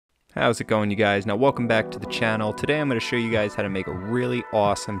How's it going, you guys? Now welcome back to the channel. Today I'm going to show you guys how to make a really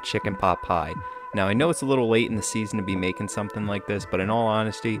awesome chicken pot pie. Now I know it's a little late in the season to be making something like this, but in all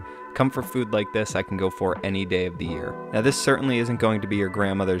honesty, comfort food like this I can go for any day of the year. Now this certainly isn't going to be your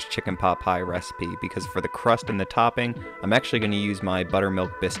grandmother's chicken pot pie recipe, because for the crust and the topping, I'm actually going to use my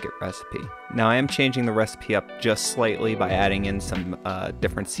buttermilk biscuit recipe. Now I am changing the recipe up just slightly by adding in some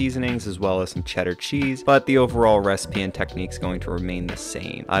different seasonings as well as some cheddar cheese, but the overall recipe and technique is going to remain the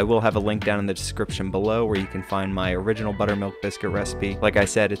same. I will have a link down in the description below where you can find my original buttermilk biscuit recipe. Like I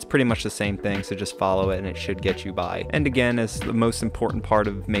said, it's pretty much the same thing, so just follow it and it should get you by. And again, as the most important part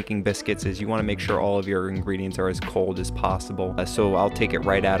of making biscuits is you want to make sure all of your ingredients are as cold as possible. So I'll take it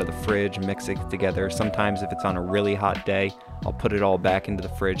right out of the fridge, mix it together. Sometimes if it's on a really hot day, I'll put it all back into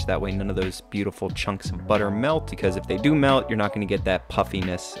the fridge. That way none of those beautiful chunks of butter melt, because if they do melt, you're not going to get that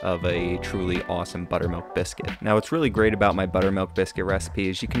puffiness of a truly awesome buttermilk biscuit. Now what's really great about my buttermilk biscuit recipe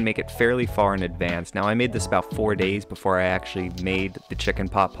is you can make it fairly far in advance. Now I made this about 4 days before I actually made the chicken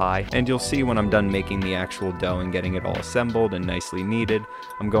pot pie, and you'll see when I'm done making the actual dough and getting it all assembled and nicely kneaded,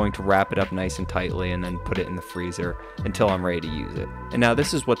 I'm going to wrap it up nice and tightly and then put it in the freezer until I'm ready to use it. And now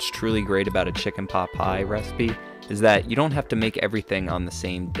this is what's truly great about a chicken pot pie recipe, is that you don't have to make everything on the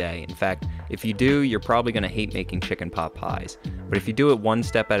same day. In fact, if you do, you're probably going to hate making chicken pot pies. But if you do it one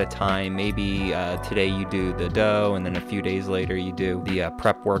step at a time, maybe today you do the dough, and then a few days later you do the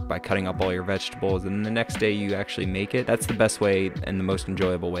prep work by cutting up all your vegetables, and then the next day you actually make it. That's the best way and the most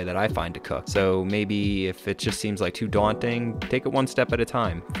enjoyable way that I find to cook. So maybe if it just seems like too daunting, take it one step at a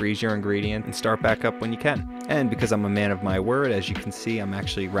time. Freeze your ingredient and start back up when you can. And because I'm a man of my word, as you can see, I'm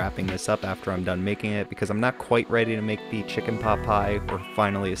actually wrapping this up after I'm done making it, because I'm not quite ready to make the chicken pot pie or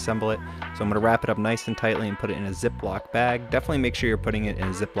finally assemble it. So I'm going to wrap it up nice and tightly and put it in a Ziploc bag. Definitely make sure you're putting it in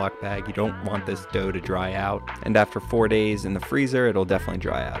a Ziploc bag. You don't want this dough to dry out. And after 4 days in the freezer, it'll definitely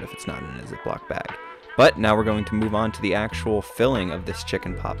dry out if it's not in a Ziploc bag. But now we're going to move on to the actual filling of this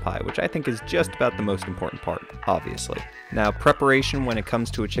chicken pot pie, which I think is just about the most important part, obviously. Now, preparation when it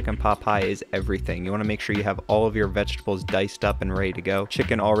comes to a chicken pot pie is everything. You want to make sure you have all of your vegetables diced up and ready to go.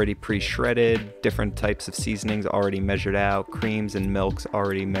 Chicken already pre-shredded, different types of seasonings already measured out, creams and milks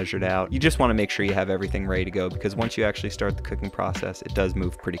already measured out. You just want to make sure you have everything ready to go, because once you actually start the cooking process, it does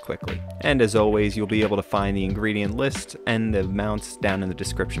move pretty quickly. And as always, you'll be able to find the ingredient list and the amounts down in the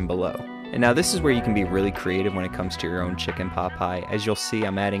description below. And now this is where you can be really creative when it comes to your own chicken pot pie. As you'll see,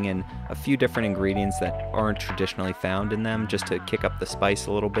 I'm adding in a few different ingredients that aren't traditionally found in them, just to kick up the spice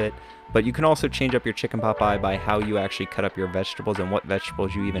a little bit. But you can also change up your chicken pot pie by how you actually cut up your vegetables and what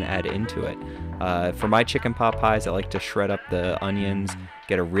vegetables you even add into it. For my chicken pot pies, I like to shred up the onions,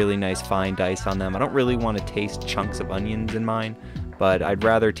 get a really nice fine dice on them. I don't really want to taste chunks of onions in mine, but I'd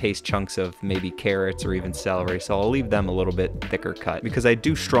rather taste chunks of maybe carrots or even celery, so I'll leave them a little bit thicker cut, because I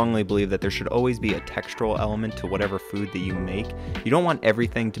do strongly believe that there should always be a textural element to whatever food that you make. You don't want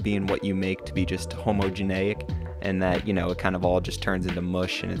everything to be in what you make to be just homogeneic, and that, you know, it kind of all just turns into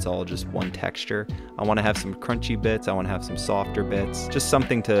mush and it's all just one texture. I want to have some crunchy bits, I want to have some softer bits, just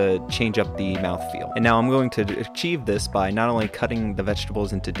something to change up the mouthfeel. And now I'm going to achieve this by not only cutting the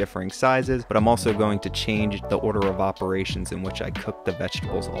vegetables into differing sizes, but I'm also going to change the order of operations in which I cook the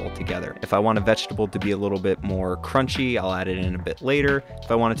vegetables all together. If I want a vegetable to be a little bit more crunchy, I'll add it in a bit later. If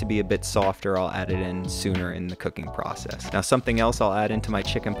I want it to be a bit softer, I'll add it in sooner in the cooking process. Now something else I'll add into my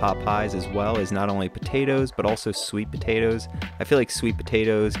chicken pot pies as well is not only potatoes, but also sweet potatoes. I feel like sweet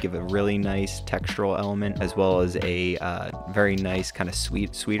potatoes give a really nice textural element, as well as a very nice kind of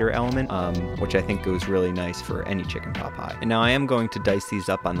sweeter element, which I think goes really nice for any chicken pot pie. And now I am going to dice these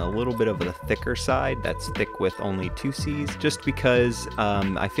up on a little bit of the thicker side, that's thick with only 2 C's, just because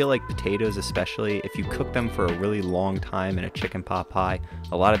I feel like potatoes, especially if you cook them for a really long time in a chicken pot pie,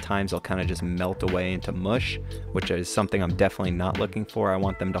 a lot of times they'll kind of just melt away into mush, which is something I'm definitely not looking for. I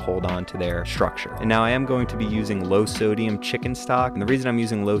want them to hold on to their structure. And now I am going to be using low sodium chicken stock, and the reason I'm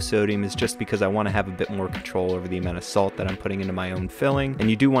using low sodium is just because I want to have a bit more control over the amount of salt that I'm putting into my own filling. And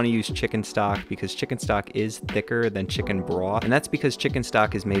you do want to use chicken stock, because chicken stock is thicker than chicken broth, and that's because chicken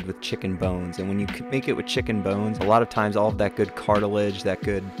stock is made with chicken bones, and when you make it with chicken bones, a lot of times all of that good cartilage, that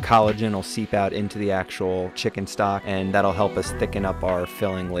good collagen will seep out into the actual chicken stock, and that'll help us thicken up our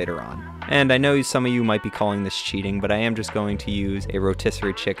filling later on. And I know some of you might be calling this cheating, but I am just going to use a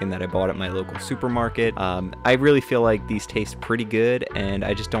rotisserie chicken that I bought at my local supermarket. I really feel like these taste pretty good, and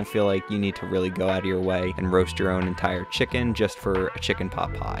I just don't feel like you need to really go out of your way and roast your own entire chicken just for a chicken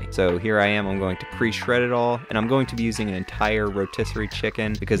pot pie. So here I am, I'm going to pre-shred it all, and I'm going to be using an entire rotisserie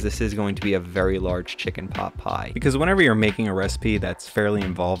chicken because this is going to be a very large chicken pot pie. Because whenever you're making a recipe that's fairly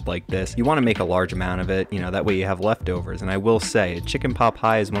involved like this, you want to make a large amount of it, you know, that way you have leftovers. And I will say, a chicken pot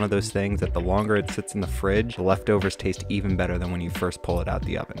pie is one of those things that the longer it sits in the fridge, the leftovers taste even better than when you first pull it out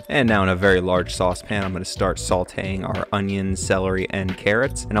the oven. And now in a very large saucepan, I'm going to start sauteing our onions, celery, and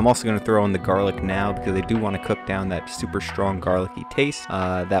carrots. And I'm also going to throw in the garlic now because I do want to cook down that super strong garlicky taste.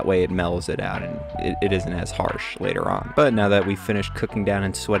 That way it mellows it out and it isn't as harsh later on. But now that we've finished cooking down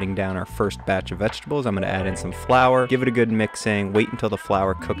and sweating down our first batch of vegetables, I'm going to add in some flour, give it a good mixing, wait until the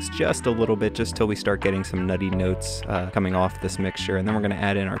flour cooks just a little bit, just till we start getting some nutty notes coming off this mixture. And then we're going to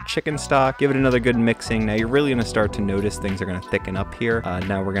add in our chicken stock, give it another good mixing. Now you're really going to start to notice things are going to thicken up here.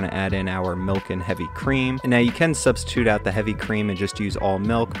 Now we're going to add in our milk and heavy cream. And now you can substitute out the heavy cream and just use all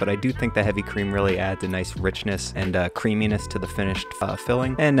milk, but I do think the heavy cream really adds a nice richness and creaminess to the finished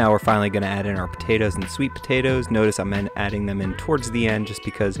filling. And now we're finally going to add in our potatoes and sweet potatoes. Notice I'm adding them in towards the end just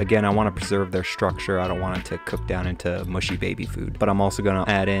because, again, I want to preserve their structure. I don't want it to cook down into mushy baby food. But I'm also going to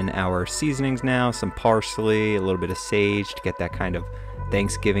add in our seasonings now, some parsley, a little bit of sage to get that kind of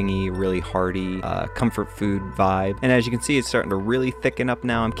Thanksgiving-y, really hearty, comfort food vibe. And as you can see, it's starting to really thicken up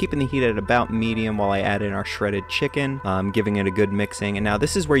now. I'm keeping the heat at about medium while I add in our shredded chicken, giving it a good mixing. And now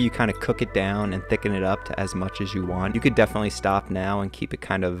this is where you kind of cook it down and thicken it up to as much as you want. You could definitely stop now and keep it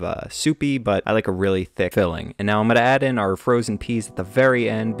kind of soupy, but I like a really thick filling. And now I'm going to add in our frozen peas at the very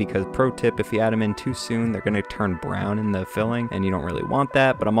end because, pro tip, if you add them in too soon, they're going to turn brown in the filling, and you don't really want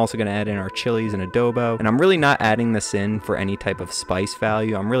that. But I'm also going to add in our chilies and adobo. And I'm really not adding this in for any type of spice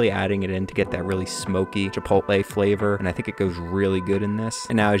value. I'm really adding it in to get that really smoky Chipotle flavor, and I think it goes really good in this.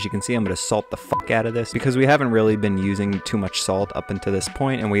 And now, as you can see, I'm going to salt the fuck out of this because we haven't really been using too much salt up until this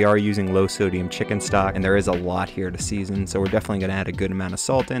point, and we are using low sodium chicken stock, and there is a lot here to season, so we're definitely going to add a good amount of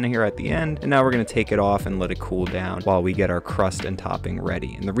salt in here at the end. And now we're going to take it off and let it cool down while we get our crust and topping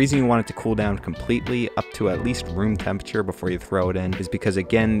ready. And the reason you want it to cool down completely up to at least room temperature before you throw it in is because,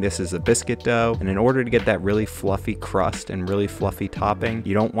 again, this is a biscuit dough, and in order to get that really fluffy crust and really fluffy topping,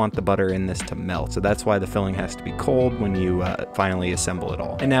 you don't want the butter in this to melt. So that's why the filling has to be cold when you finally assemble it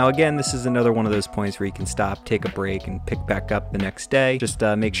all. And now, again, this is another one of those points where you can stop, take a break, and pick back up the next day. Just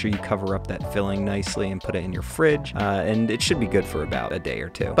make sure you cover up that filling nicely and put it in your fridge, and it should be good for about a day or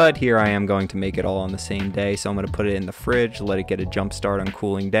two. But here I am going to make it all on the same day, so I'm going to put it in the fridge, let it get a jump start on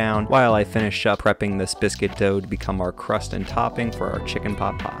cooling down while I finish up prepping this biscuit dough to become our crust and topping for our chicken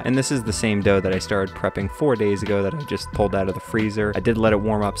pot pie. And this is the same dough that I started prepping 4 days ago that I just pulled out of the freezer. I did let it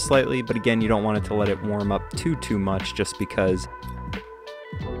warm up slightly, but again, you don't want it to let it warm up too much just because.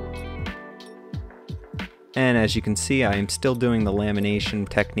 And as you can see, I am still doing the lamination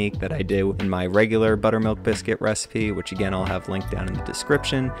technique that I do in my regular buttermilk biscuit recipe, which again I'll have linked down in the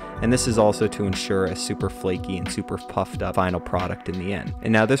description. And this is also to ensure a super flaky and super puffed up final product in the end.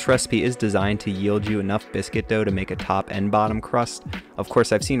 And now this recipe is designed to yield you enough biscuit dough to make a top and bottom crust. Of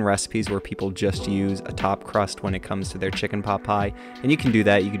course, I've seen recipes where people just use a top crust when it comes to their chicken pot pie, and you can do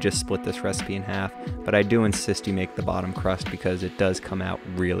that. You could just split this recipe in half, but I do insist you make the bottom crust because it does come out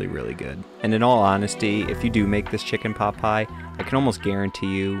really good. And in all honesty, if you do make this chicken pot pie, I can almost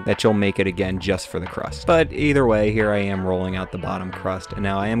guarantee you that you'll make it again just for the crust. But either way, here I am rolling out the bottom crust, and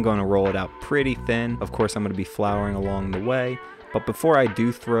now I am going to roll it out pretty thin. Of course, I'm going to be flouring along the way, but before I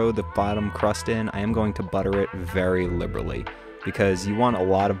do throw the bottom crust in, I am going to butter it very liberally, because you want a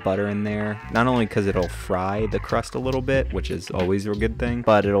lot of butter in there, not only because it'll fry the crust a little bit, which is always a good thing,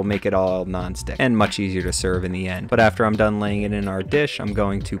 but it'll make it all non-stick and much easier to serve in the end. But after I'm done laying it in our dish, I'm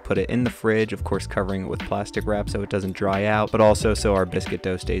going to put it in the fridge, of course covering it with plastic wrap so it doesn't dry out, but also so our biscuit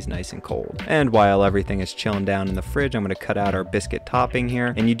dough stays nice and cold. And while everything is chilling down in the fridge, I'm going to cut out our biscuit topping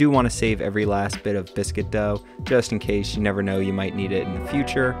here, and you do want to save every last bit of biscuit dough, just in case. You never know, you might need it in the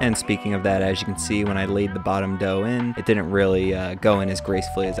future. And speaking of that, as you can see, when I laid the bottom dough in, it didn't really go in as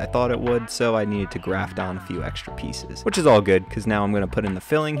gracefully as I thought it would, so I needed to graft on a few extra pieces, which is all good because now I'm going to put in the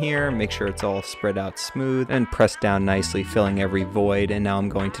filling here, make sure it's all spread out smooth and pressed down nicely, filling every void. And now I'm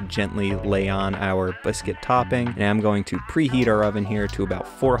going to gently lay on our biscuit topping, and I'm going to preheat our oven here to about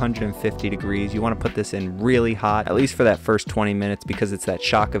 450 degrees. You want to put this in really hot, at least for that first 20 minutes, because it's that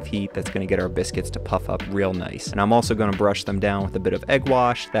shock of heat that's going to get our biscuits to puff up real nice. And I'm also going to brush them down with a bit of egg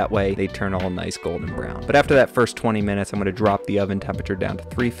wash, that way they turn all nice golden brown. But after that first 20 minutes, I'm going to drop drop the oven temperature down to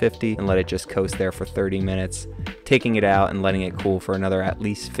 350 and let it just coast there for 30 minutes, taking it out and letting it cool for another at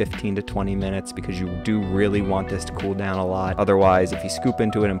least 15 to 20 minutes because you do really want this to cool down a lot. Otherwise, if you scoop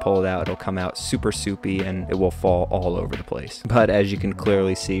into it and pull it out, it'll come out super soupy and it will fall all over the place. But as you can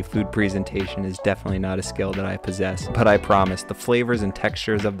clearly see, food presentation is definitely not a skill that I possess, but I promise the flavors and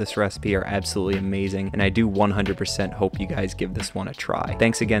textures of this recipe are absolutely amazing, and I do 100% hope you guys give this one a try.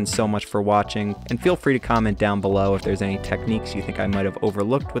 Thanks again so much for watching, and feel free to comment down below if there's any techniques you think I might have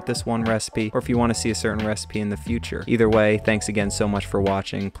overlooked with this one recipe, or if you want to see a certain recipe in the future. Either way, thanks again so much for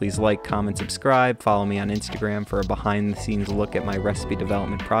watching. Please like, comment, subscribe, follow me on Instagram for a behind the scenes look at my recipe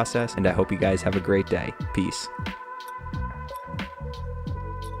development process, and I hope you guys have a great day. Peace.